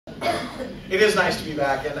It is nice to be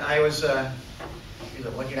back, and I was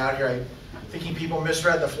looking out here, thinking people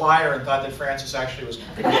misread the flyer and thought that Francis actually was.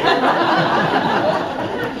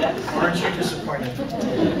 Aren't you disappointed?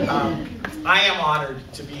 I am honored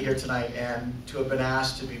to be here tonight and to have been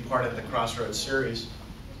asked to be part of the Crossroads series.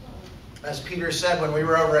 As Peter said, when we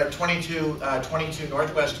were over at 22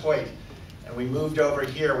 Northwest Hoyt, and we moved over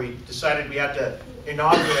here, we decided we had to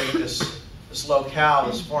inaugurate this locale,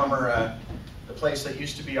 this former the place that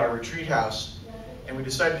used to be our retreat house, and we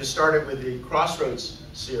decided to start it with the Crossroads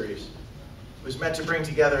series. It was meant to bring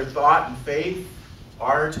together thought and faith,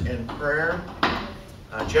 art and prayer,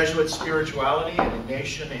 Jesuit spirituality and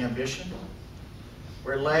Ignatian ambition,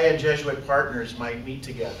 where lay and Jesuit partners might meet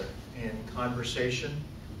together in conversation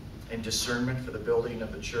and discernment for the building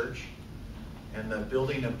of the church and the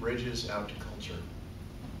building of bridges out to culture.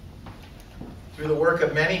 Through the work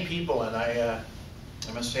of many people, and I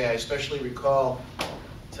must say I especially recall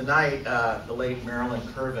tonight the late Marilyn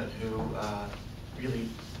Curvin, who really,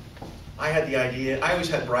 I had the idea, I always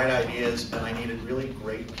had bright ideas and I needed really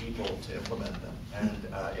great people to implement them. And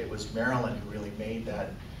it was Marilyn who really made that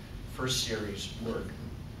first series work.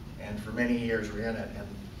 And for many years we're in it, and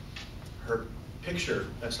her picture,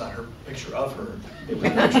 that's not her picture of her, it was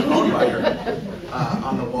a picture owned by her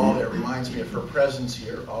on the wall there. Reminds me of her presence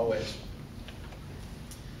here always.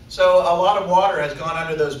 So a lot of water has gone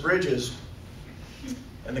under those bridges,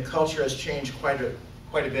 and the culture has changed quite a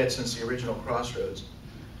bit since the original Crossroads.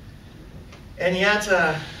 And yet,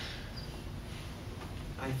 I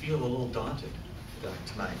feel a little daunted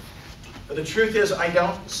tonight. But the truth is, I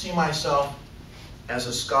don't see myself as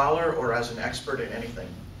a scholar or as an expert in anything.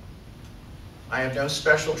 I have no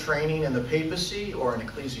special training in the papacy or in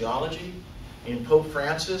ecclesiology, in Pope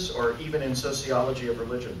Francis, or even in sociology of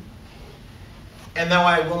religion. And though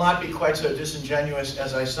I will not be quite so disingenuous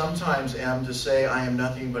as I sometimes am to say I am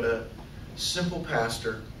nothing but a simple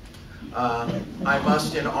pastor, I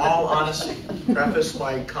must in all honesty preface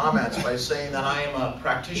my comments by saying that I am a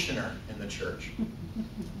practitioner in the church,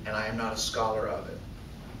 and I am not a scholar of it.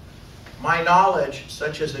 My knowledge,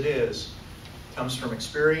 such as it is, comes from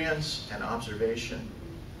experience and observation,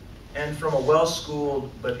 and from a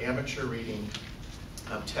well-schooled but amateur reading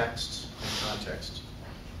of texts and contexts.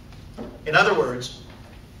 In other words,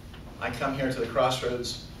 I come here to the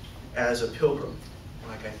Crossroads as a pilgrim,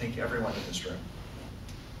 like I think everyone in this room.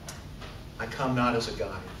 I come not as a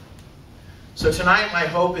guide. So tonight my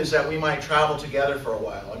hope is that we might travel together for a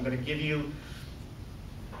while. I'm going to give you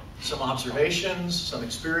some observations, some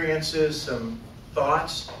experiences, some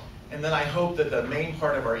thoughts, and then I hope that the main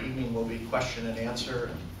part of our evening will be question and answer,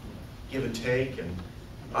 and give and take, and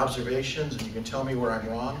observations, and you can tell me where I'm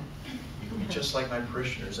wrong. You can be just like my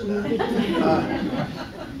parishioners in that.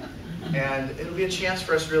 And it'll be a chance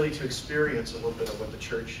for us really to experience a little bit of what the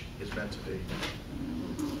church is meant to be.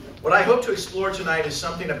 What I hope to explore tonight is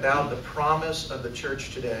something about the promise of the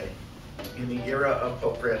church today in the era of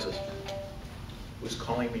Pope Francis, who's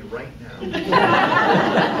calling me right now. And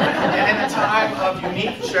in a time of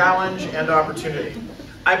unique challenge and opportunity.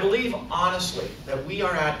 I believe honestly that we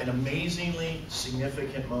are at an amazingly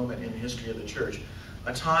significant moment in the history of the church,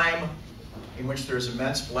 a time in which there is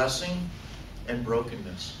immense blessing and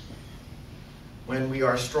brokenness, when we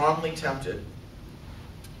are strongly tempted,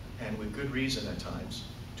 and with good reason at times,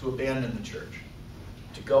 to abandon the church,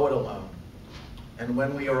 to go it alone, and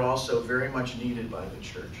when we are also very much needed by the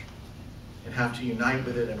church and have to unite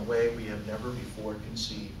with it in a way we have never before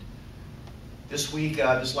conceived. This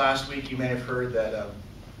last week, you may have heard that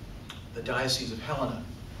the Diocese of Helena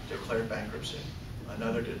declared bankruptcy,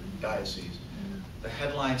 another diocese. The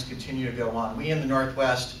headlines continue to go on. We in the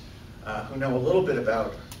Northwest, who know a little bit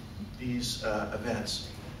about these events,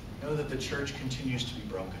 know that the church continues to be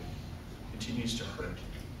broken, continues to hurt,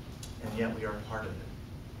 and yet we are part of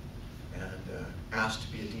it, and asked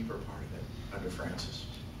to be a deeper part of it under Francis.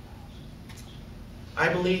 I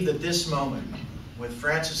believe that this moment with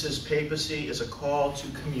Francis's papacy is a call to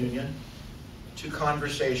communion, to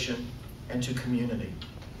conversation, and to community,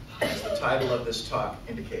 as the title of this talk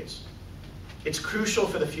indicates. It's crucial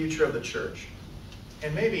for the future of the church,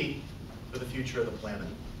 and maybe for the future of the planet.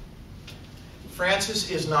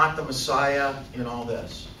 Francis is not the Messiah in all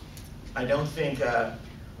this. I don't think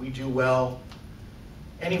we do well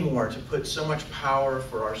anymore to put so much power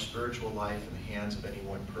for our spiritual life in the hands of any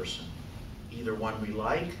one person, either one we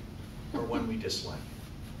like or one we dislike.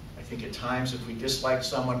 I think at times if we dislike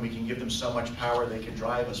someone, we can give them so much power they can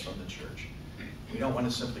drive us from the church. We don't want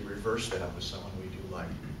to simply reverse that with someone we do like.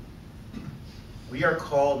 We are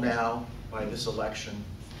called now by this election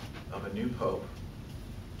of a new pope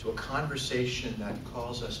to a conversation that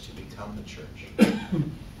calls us to become the church,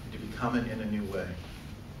 to coming in a new way.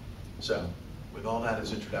 So, with all that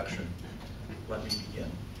as introduction, let me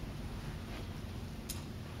begin.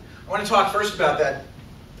 I want to talk first about that.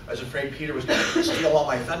 I was afraid Peter was going to steal all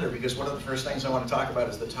my thunder, because one of the first things I want to talk about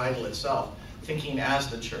is the title itself, Thinking as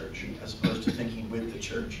the Church, as opposed to thinking with the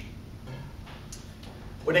church.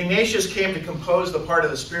 When Ignatius came to compose the part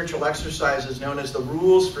of the spiritual exercises known as the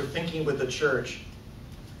Rules for Thinking with the Church,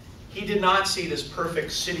 he did not see this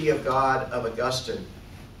perfect city of God of Augustine,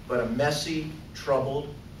 but a messy,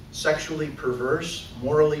 troubled, sexually perverse,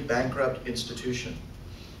 morally bankrupt institution,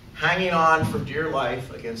 hanging on for dear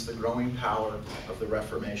life against the growing power of the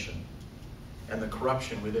Reformation and the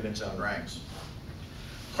corruption within its own ranks.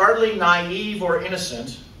 Hardly naive or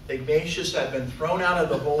innocent, Ignatius had been thrown out of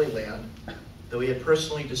the Holy Land, though he had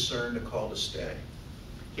personally discerned a call to stay.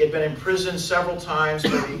 He had been imprisoned several times by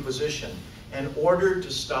the Inquisition and ordered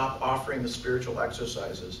to stop offering the spiritual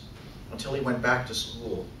exercises until he went back to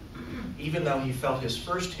school, even though he felt his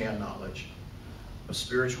first-hand knowledge of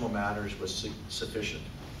spiritual matters was sufficient.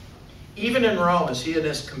 Even in Rome, as he and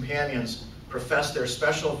his companions professed their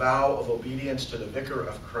special vow of obedience to the Vicar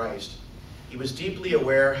of Christ, he was deeply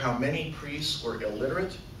aware how many priests were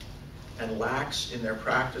illiterate and lax in their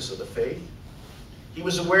practice of the faith. He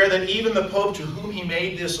was aware that even the Pope to whom he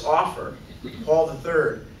made this offer, Paul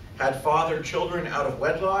III, had fathered children out of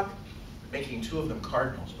wedlock, making 2 of them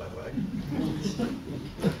cardinals, by the way.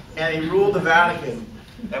 And he ruled the Vatican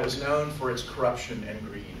that was known for its corruption and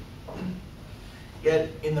greed.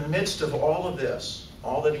 Yet, in the midst of all of this,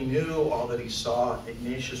 all that he knew, all that he saw,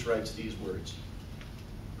 Ignatius writes these words,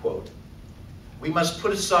 quote, "We must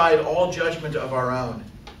put aside all judgment of our own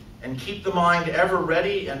and keep the mind ever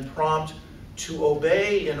ready and prompt to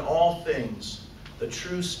obey in all things the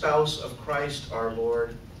true spouse of Christ our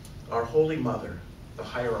Lord, our Holy Mother, the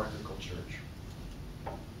hierarchical church."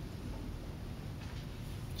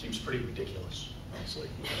 Seems pretty ridiculous, honestly.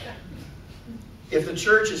 If the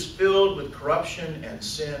church is filled with corruption and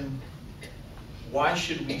sin, why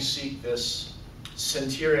should we seek this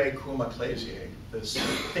sentire cum ecclesiae, this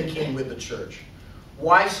thinking with the church?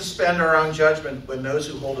 Why suspend our own judgment when those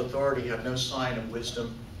who hold authority have no sign of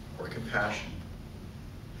wisdom or compassion?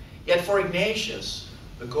 Yet for Ignatius,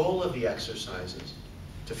 the goal of the exercises,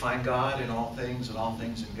 to find God in all things and all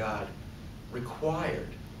things in God, required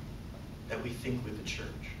that we think with the church,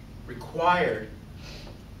 required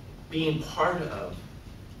being part of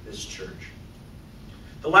this church.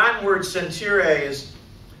 The Latin word sentire is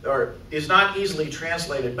not easily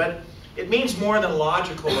translated, but it means more than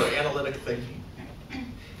logical or analytic thinking.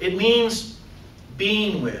 It means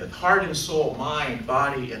being with, heart and soul, mind,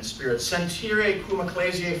 body, and spirit. Sentire cum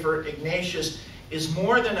ecclesiae for Ignatius is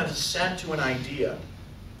more than an assent to an idea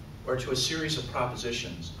or to a series of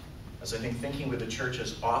propositions, as I think thinking with the church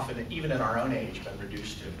has often, even in our own age, been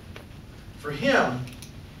reduced to. For him,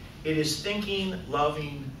 it is thinking,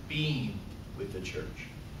 loving, being with the church,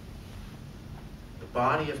 the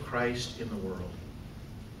body of Christ in the world.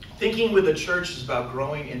 Thinking with the church is about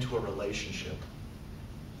growing into a relationship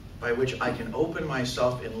by which I can open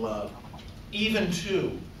myself in love, even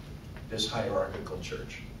to this hierarchical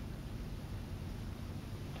church.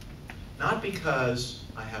 Not because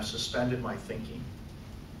I have suspended my thinking,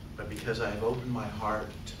 but because I have opened my heart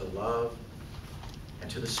to the love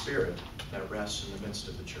and to the Spirit that rests in the midst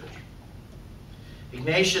of the church.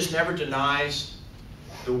 Ignatius never denies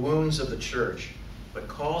the wounds of the church, but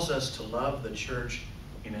calls us to love the church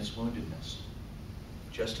in its woundedness,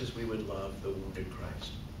 just as we would love the wounded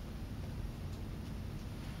Christ.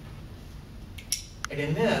 And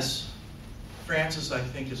in this, Francis, I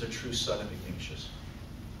think, is a true son of Ignatius.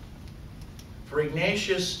 For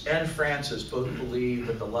Ignatius and Francis both believe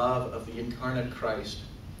that the love of the incarnate Christ,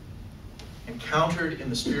 encountered in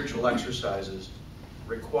the spiritual exercises,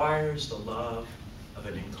 requires the love of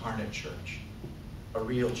an incarnate church, a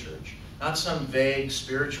real church. Not some vague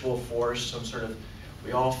spiritual force, some sort of,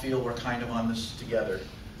 we all feel we're kind of on this together,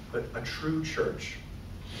 but a true church,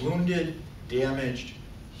 wounded, damaged,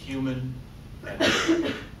 human, and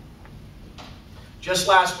true. Just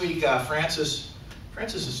last week, Francis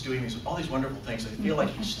is doing all these wonderful things. I feel like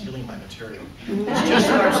he's stealing my material. It's just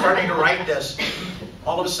when I'm starting to write this,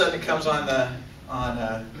 all of a sudden it comes on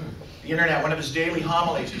the internet, one of his daily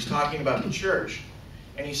homilies. He's talking about the church.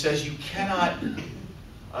 And he says, you cannot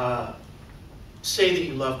say that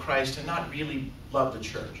you love Christ and not really love the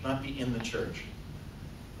church, not be in the church.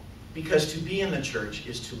 Because to be in the church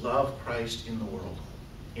is to love Christ in the world,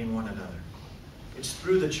 in one another. It's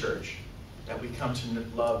through the church that we come to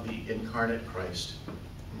love the incarnate Christ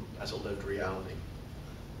as a lived reality.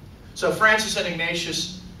 So Francis and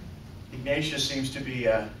Ignatius seems to be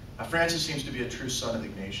a Francis seems to be a true son of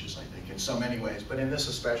Ignatius, I think, in so many ways, but in this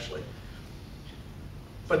especially.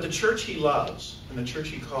 But the church he loves, and the church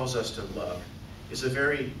he calls us to love, is a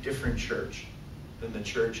very different church than the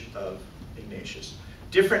church of Ignatius.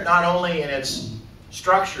 Different not only in its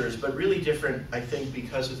structures, but really different, I think,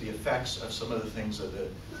 because of the effects of some of the things of the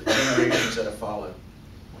generations that have followed.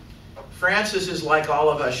 Francis is, like all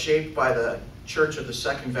of us, shaped by the church of the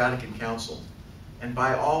Second Vatican Council and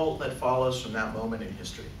by all that follows from that moment in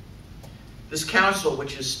history. This council,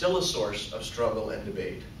 which is still a source of struggle and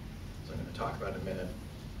debate, as I'm going to talk about in a minute,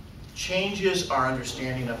 changes our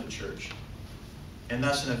understanding of the church, and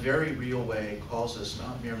thus in a very real way calls us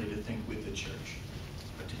not merely to think with the church,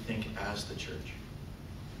 but to think as the church.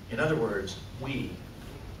 In other words, we,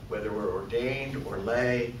 whether we're ordained or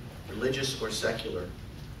lay, religious or secular,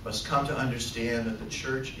 must come to understand that the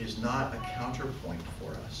church is not a counterpoint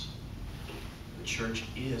for us. The church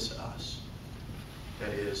is us. That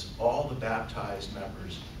is, all the baptized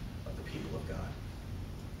members of the people of God.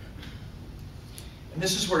 And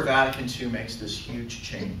this is where Vatican II makes this huge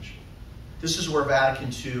change. This is where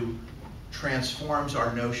Vatican II transforms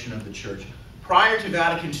our notion of the church. Prior to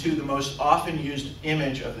Vatican II, the most often used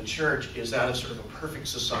image of the church is that of sort of a perfect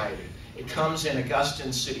society. It comes in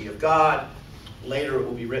Augustine's City of God. Later it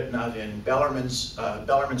will be written of in Bellarmine's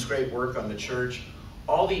great work on the church.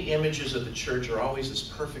 All the images of the church are always this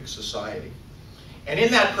perfect society. And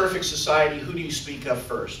in that perfect society, who do you speak of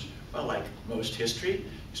first? Well, like most history, you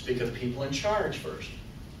speak of the people in charge first,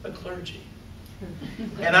 the clergy.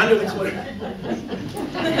 And under the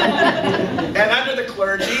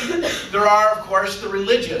clergy, there are, of course, the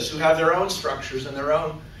religious who have their own structures and their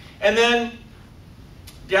own. And then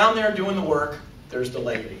down there doing the work, there's the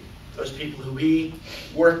laity. Those people who we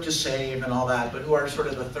work to save and all that, but who are sort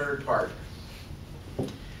of the third part.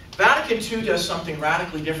 Vatican II does something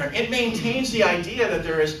radically different. It maintains the idea that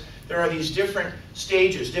there are these different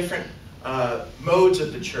stages, different modes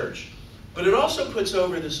of the church. But it also puts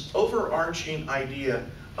over this overarching idea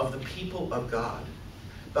of the people of God.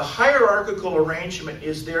 The hierarchical arrangement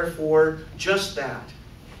is therefore just that.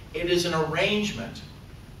 It is an arrangement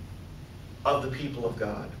of the people of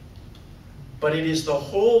God. But it is the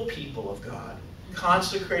whole people of God,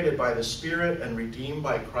 consecrated by the Spirit and redeemed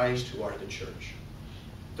by Christ, who are the church.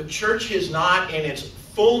 The church is not in its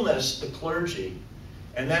fullness the clergy,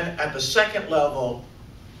 and then at the second level,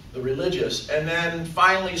 the religious, and then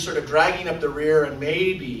finally sort of dragging up the rear and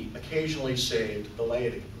maybe occasionally saved, the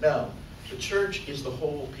laity. No, the church is the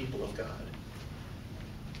whole people of God,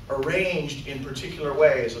 arranged in particular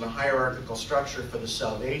ways in a hierarchical structure for the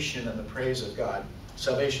salvation and the praise of God,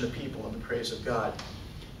 salvation of people and the praise of God.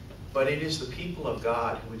 But it is the people of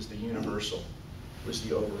God who is the universal, who is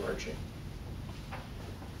the overarching.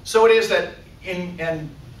 So it is that, and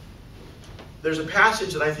there's a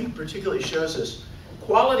passage that I think particularly shows us,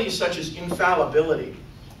 qualities such as infallibility,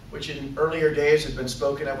 which in earlier days had been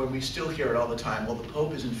spoken of, when we still hear it all the time. Well, the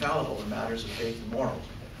Pope is infallible in matters of faith and morals.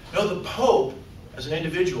 No, the Pope, as an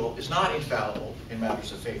individual, is not infallible in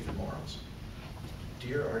matters of faith and morals.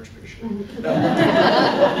 Dear Archbishop. No.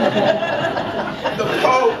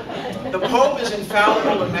 The Pope is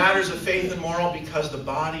infallible in matters of faith and moral because the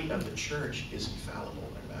body of the church is infallible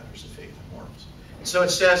in matters of faith and morals. And so it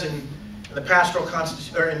says in the pastoral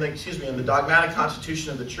constitution, or in the dogmatic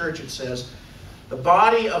constitution of the church, it says, the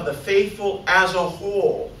body of the faithful as a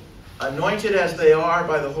whole, anointed as they are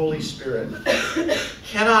by the Holy Spirit,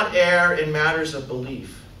 cannot err in matters of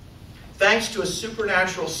belief. Thanks to a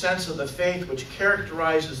supernatural sense of the faith which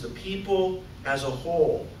characterizes the people as a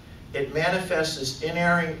whole, it manifests this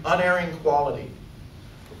unerring quality.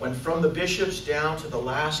 When from the bishops down to the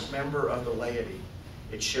last member of the laity,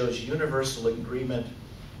 it shows universal agreement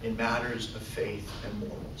in matters of faith and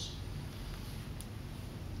morals.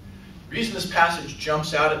 The reason this passage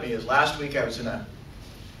jumps out at me is last week I was in a,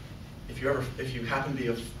 if you happen to be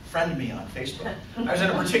a friend of me on Facebook, I was in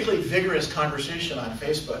a particularly vigorous conversation on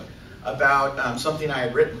Facebook about something I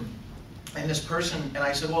had written. And this person, and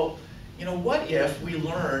I said, well, you know, what if we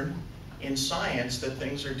learn in science that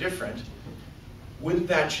things are different? Wouldn't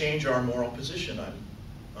that change our moral position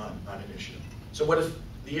on an issue? So what if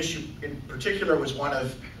the issue in particular was one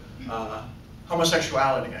of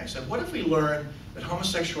homosexuality? And I said, what if we learn that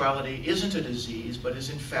homosexuality isn't a disease, but is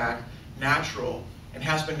in fact natural and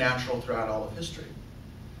has been natural throughout all of history?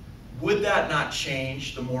 Would that not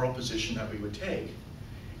change the moral position that we would take?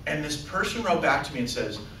 And this person wrote back to me and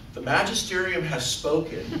says, the magisterium has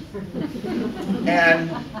spoken,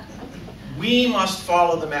 and we must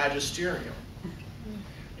follow the magisterium.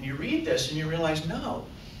 And you read this and you realize, no,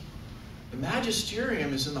 the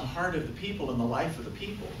magisterium is in the heart of the people and the life of the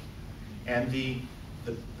people. And the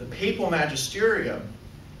the papal magisterium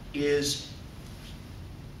is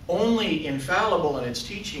only infallible in its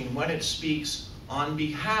teaching when it speaks on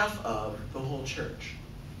behalf of the whole church.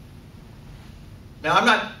 Now, I'm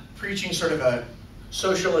not preaching sort of a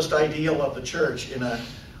socialist ideal of the church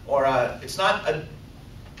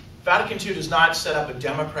Vatican II does not set up a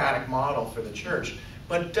democratic model for the church,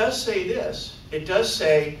 but it does say this. It does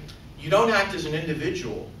say you don't act as an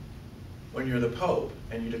individual when you're the Pope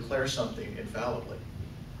and you declare something infallibly.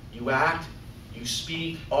 You act, you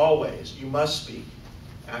speak always, you must speak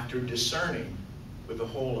after discerning with the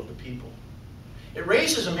whole of the people.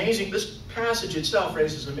 This passage itself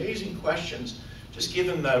raises amazing questions, just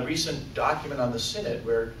given the recent document on the Synod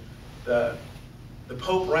where the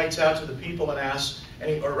Pope writes out to the people and asks,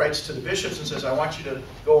 or writes to the bishops and says, I want you to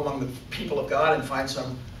go among the people of God and find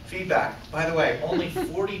some feedback. By the way, only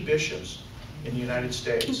 40 bishops in the United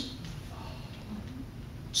States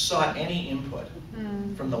sought any input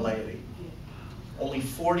from the laity. Only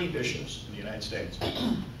 40 bishops in the United States.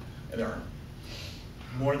 And there are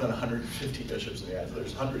more than 150 bishops in the United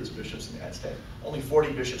States. There's hundreds of bishops in the United States. Only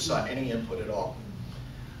 40 bishops sought any input at all.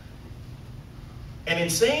 And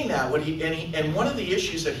in saying that, one of the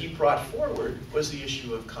issues that he brought forward was the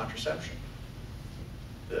issue of contraception,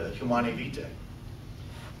 the Humanae Vitae.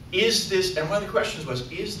 And one of the questions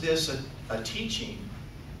was, is this a teaching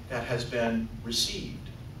that has been received,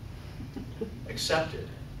 accepted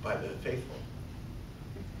by the faithful?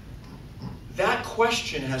 That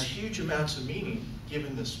question has huge amounts of meaning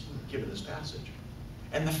given this passage.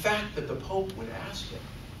 And the fact that the Pope would ask it,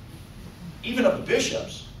 even of the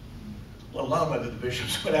bishops, let alone whether the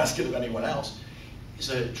bishops would ask it of anyone else, is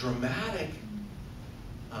a dramatic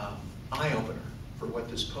eye-opener for what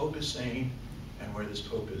this Pope is saying and where this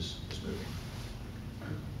Pope is moving.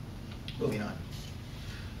 Moving on.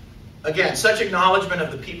 Again, such acknowledgement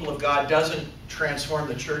of the people of God doesn't transform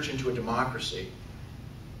the church into a democracy.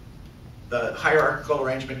 The hierarchical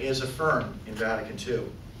arrangement is affirmed in Vatican II.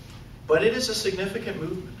 But it is a significant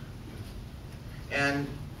movement. And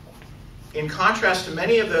in contrast to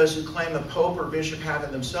many of those who claim the Pope or Bishop have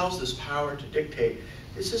in themselves this power to dictate,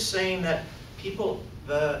 this is saying that people,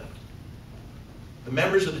 the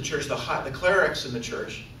members of the church, the clerics in the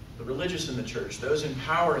church, the religious in the church, those in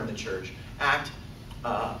power in the church, act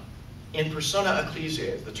in persona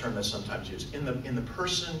ecclesiae, is the term that's sometimes used, in the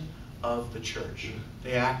person of the church.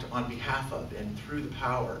 They act on behalf of and through the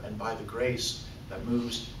power and by the grace that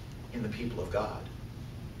moves in the people of God,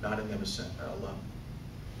 not in them alone.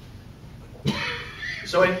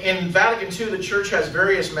 So in Vatican II, the church has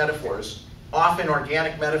various metaphors, often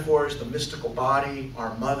organic metaphors, the mystical body,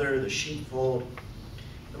 our mother, the sheepfold.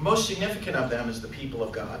 The most significant of them is the people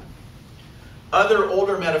of God. Other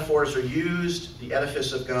older metaphors are used, the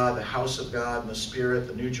edifice of God, the house of God, and the Spirit,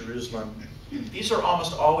 the New Jerusalem. These are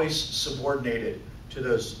almost always subordinated to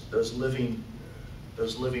those living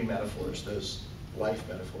metaphors, those life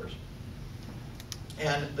metaphors.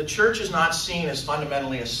 And the church is not seen as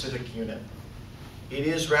fundamentally a civic unit.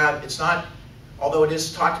 It's not, although it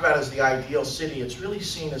is talked about as the ideal city, it's really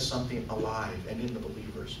seen as something alive and in the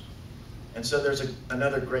believers. And so there's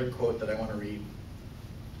another great quote that I want to read.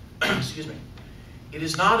 Excuse me. It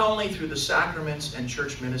is not only through the sacraments and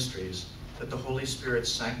church ministries that the Holy Spirit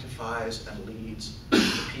sanctifies and leads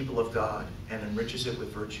the people of God and enriches it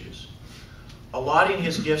with virtues, allotting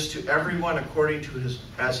his gifts to everyone according to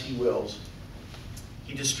as he wills.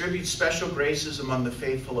 He distributes special graces among the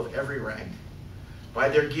faithful of every rank. By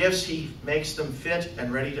their gifts, he makes them fit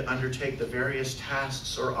and ready to undertake the various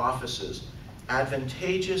tasks or offices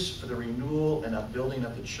advantageous for the renewal and upbuilding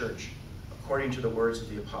of the church, according to the words of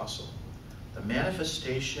the apostle. The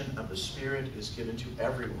manifestation of the Spirit is given to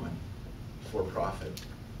everyone for profit.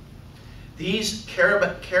 These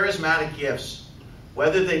charismatic gifts,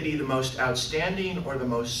 whether they be the most outstanding or the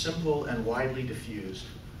most simple and widely diffused,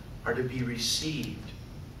 are to be received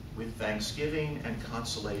with thanksgiving and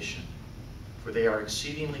consolation, for they are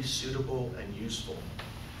exceedingly suitable and useful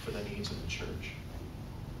for the needs of the church.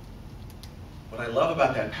 What I love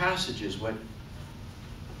about that passage is what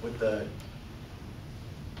the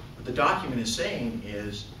document is saying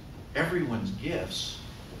is everyone's gifts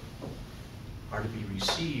are to be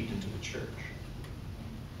received into the church.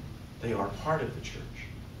 They are part of the church.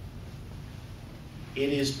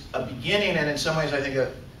 It is a beginning, and in some ways I think,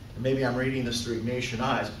 maybe I'm reading this through Ignatian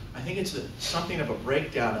eyes, I think it's something of a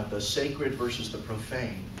breakdown of the sacred versus the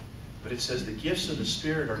profane. But it says the gifts of the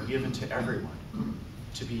Spirit are given to everyone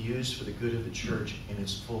to be used for the good of the church in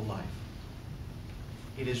its full life.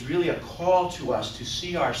 It is really a call to us to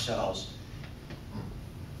see ourselves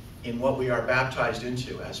in what we are baptized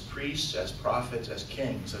into as priests, as prophets, as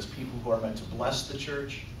kings, as people who are meant to bless the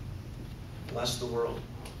church, bless the world,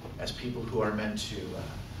 as people who are meant to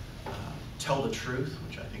tell the truth,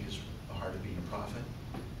 which I think is the heart of being a prophet,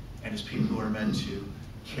 and as people who are meant to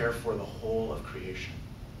care for the whole of creation,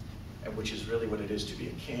 and which is really what it is to be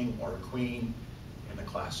a king or a queen in the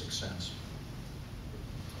classic sense.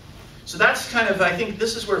 So that's kind of, I think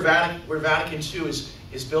this is where Vatican II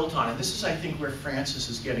is built on. And this is, I think, where Francis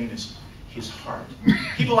is getting his heart.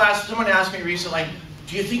 Someone asked me recently,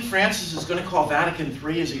 do you think Francis is going to call Vatican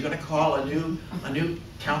III? Is he going to call a new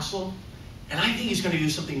council? And I think he's going to do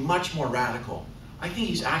something much more radical. I think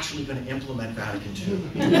he's actually going to implement Vatican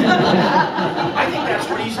II. I think that's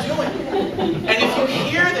what he's doing. And if you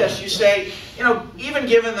hear this, you say, even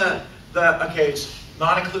given okay, it's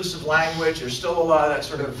non-inclusive language, there's still a lot of that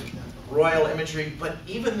sort of royal imagery, but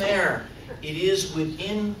even there, it is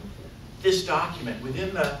within this document,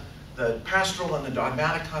 within the pastoral and the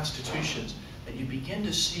dogmatic constitutions, that you begin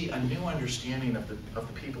to see a new understanding of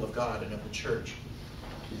the people of God and of the church.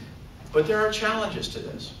 But there are challenges to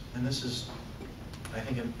this, and this is, I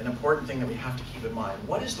think, an important thing that we have to keep in mind.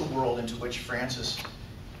 What is the world into which Francis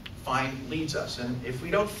leads us? And if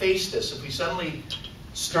we don't face this, if we suddenly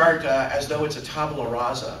start as though it's a tabula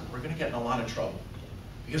rasa, we're going to get in a lot of trouble.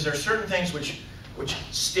 Because there are certain things which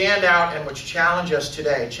stand out and which challenge us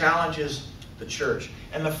today, challenges the church.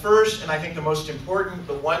 And the first, and I think the most important,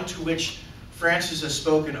 the one to which Francis has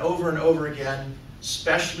spoken over and over again,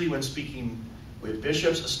 especially when speaking with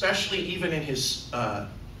bishops, especially even in his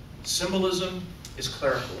symbolism, is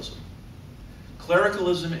clericalism.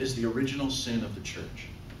 Clericalism is the original sin of the church.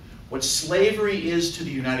 What slavery is to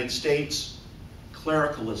the United States,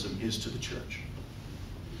 clericalism is to the church.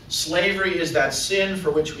 Slavery is that sin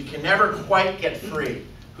for which we can never quite get free,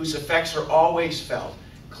 whose effects are always felt.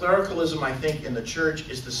 Clericalism, I think, in the church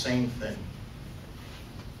is the same thing.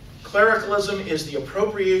 Clericalism is the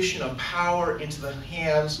appropriation of power into the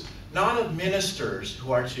hands, not of ministers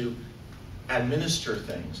who are to administer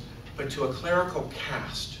things, but to a clerical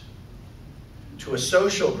caste, to a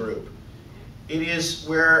social group. It is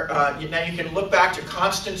where, now you can look back to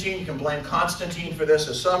Constantine, you can blame Constantine for this,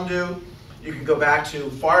 as some do. You can go back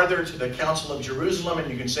farther to the Council of Jerusalem, and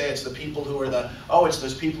you can say it's the people who are it's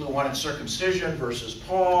those people who wanted circumcision versus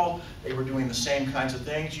Paul. They were doing the same kinds of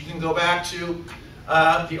things. You can go back to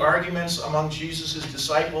the arguments among Jesus'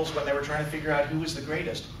 disciples when they were trying to figure out who was the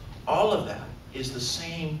greatest. All of that is the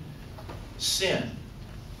same sin,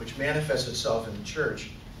 which manifests itself in the church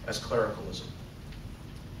as clericalism.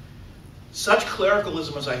 Such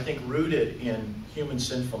clericalism is, I think, rooted in human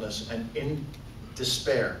sinfulness and in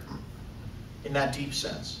despair, in that deep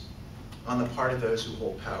sense, on the part of those who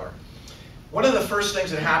hold power. One of the first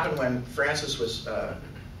things that happened when Francis was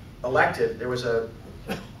elected,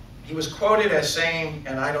 he was quoted as saying,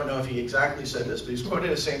 and I don't know if he exactly said this, but he was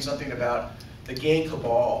quoted as saying something about the gay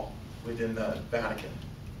cabal within the Vatican.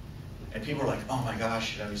 And people were like, oh my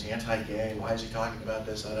gosh, he's anti-gay, why is he talking about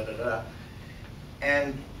this, da, da, da, da.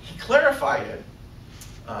 And he clarified it,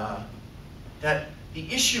 that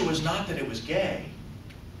the issue was not that it was gay,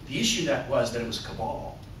 the issue was that it was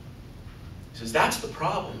cabal. He says that's the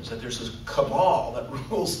problem, is that there's this cabal that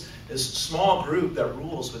rules, this small group that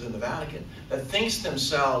rules within the Vatican, that thinks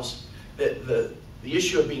themselves, that the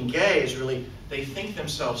issue of being gay is really, they think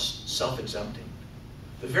themselves self-exempting.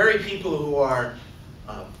 The very people who are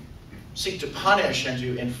seek to punish and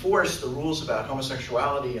to enforce the rules about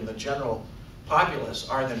homosexuality in the general populace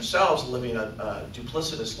are themselves living a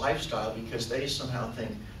duplicitous lifestyle because they somehow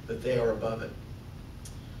think that they are above it.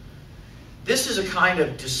 This is a kind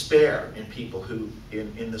of despair in people who,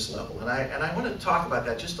 in this level. And I want to talk about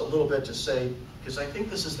that just a little bit to say, because I think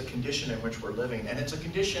this is the condition in which we're living. And it's a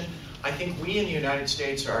condition I think we in the United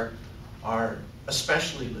States are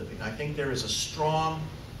especially living. I think there is a strong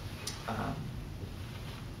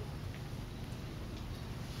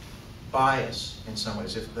bias in some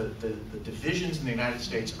ways. If the divisions in the United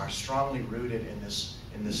States are strongly rooted in this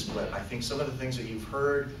split. I think some of the things that you've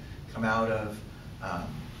heard come out of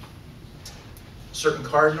certain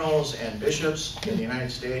cardinals and bishops in the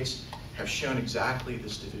United States have shown exactly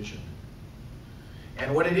this division.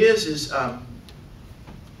 And what it is a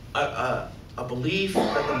belief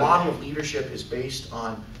that the model of leadership is based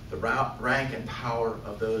on the rank and power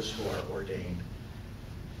of those who are ordained.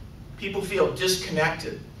 People feel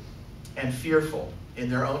disconnected and fearful in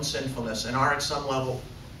their own sinfulness and are at some level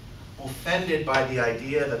offended by the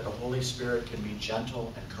idea that the Holy Spirit can be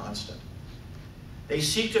gentle and constant. They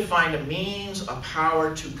seek to find a means, a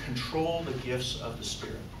power to control the gifts of the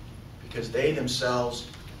Spirit because they themselves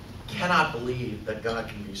cannot believe that God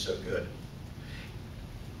can be so good.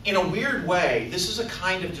 in a weird way, this is a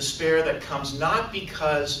kind of despair that comes not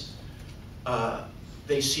because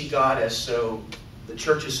they see God as the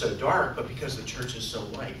church is so dark, but because the church is so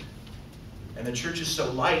light. And the church is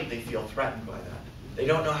so light, they feel threatened by that. They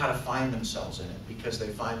don't know how to find themselves in it because they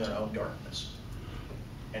find their own darkness.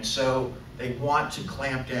 And so they want to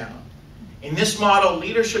clamp down. In this model,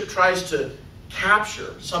 leadership tries to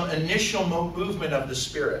capture some initial movement of the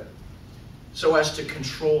Spirit so as to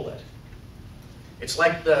control it. It's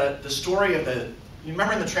like the story of you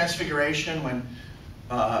remember in the Transfiguration when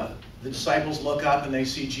the disciples look up and they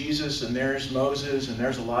see Jesus, and there's Moses, and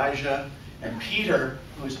there's Elijah, and Peter,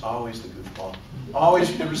 who is always the goofball,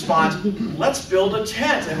 always responds, let's build a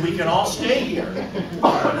tent and we can all stay here.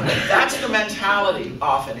 That's the mentality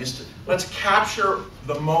often, is to let's capture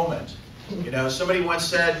the moment. Somebody once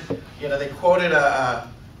said, they quoted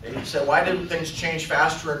they said, why didn't things change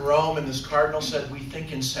faster in Rome? And this cardinal said, we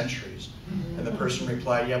think in centuries. And the person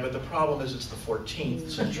replied, yeah, but the problem is it's the 14th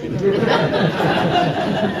century.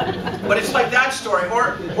 But it's like that story,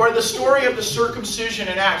 or the story of the circumcision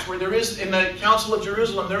in Acts, where there is, in the Council of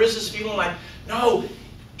Jerusalem, there is this feeling like, no,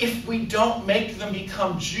 if we don't make them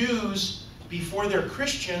become Jews before they're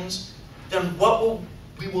Christians, then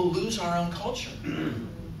we will lose our own culture.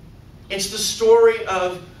 It's the story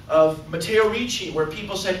of Matteo Ricci, where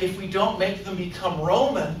people said, if we don't make them become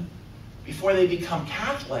Roman before they become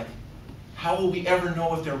Catholic, how will we ever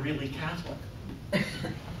know if they're really Catholic?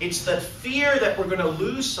 It's that fear that we're going to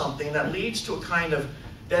lose something that leads to a kind of,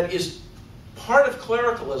 that is part of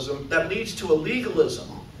clericalism, that leads to a legalism.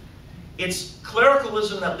 It's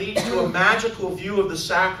clericalism that leads to a magical view of the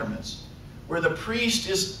sacraments, where the priest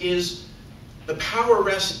is the power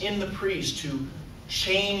rests in the priest to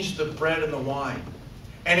change the bread and the wine.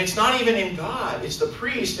 And it's not even in God, it's the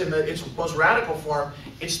priest in its most radical form.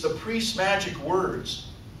 It's the priest's magic words.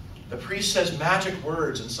 The priest says magic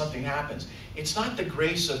words and something happens. It's not the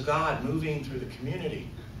grace of God moving through the community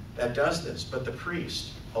that does this, but the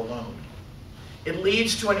priest alone. It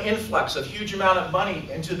leads to an influx of huge amount of money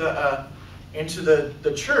into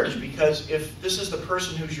the church, because if this is the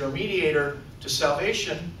person who's your mediator to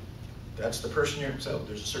salvation, that's the person so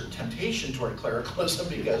there's a certain temptation toward clericalism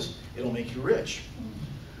because it'll make you rich.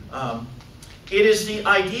 It is the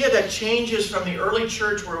idea that changes from the early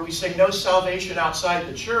church, where we say no salvation outside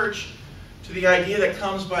the church, to the idea that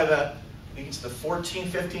comes by I think it's the 14th,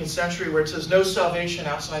 15th century, where it says no salvation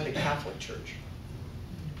outside the Catholic Church,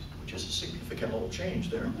 which is a significant little change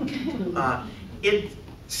there.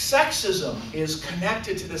 Sexism is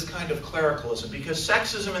connected to this kind of clericalism, because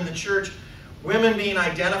sexism in the church, women being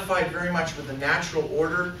identified very much with the natural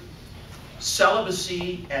order,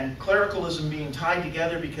 celibacy and clericalism being tied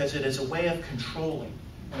together because it is a way of controlling,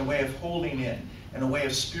 and a way of holding in, and a way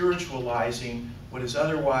of spiritualizing what is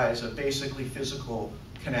otherwise a basically physical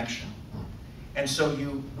connection. And so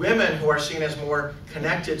you women who are seen as more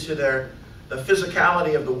connected to the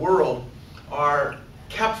physicality of the world are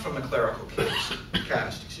kept from the clerical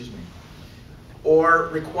caste, or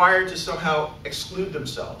required to somehow exclude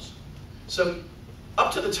themselves. So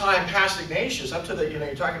up to the time past Ignatius, up to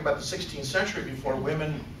you're talking about the 16th century, before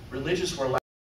women religious were allowed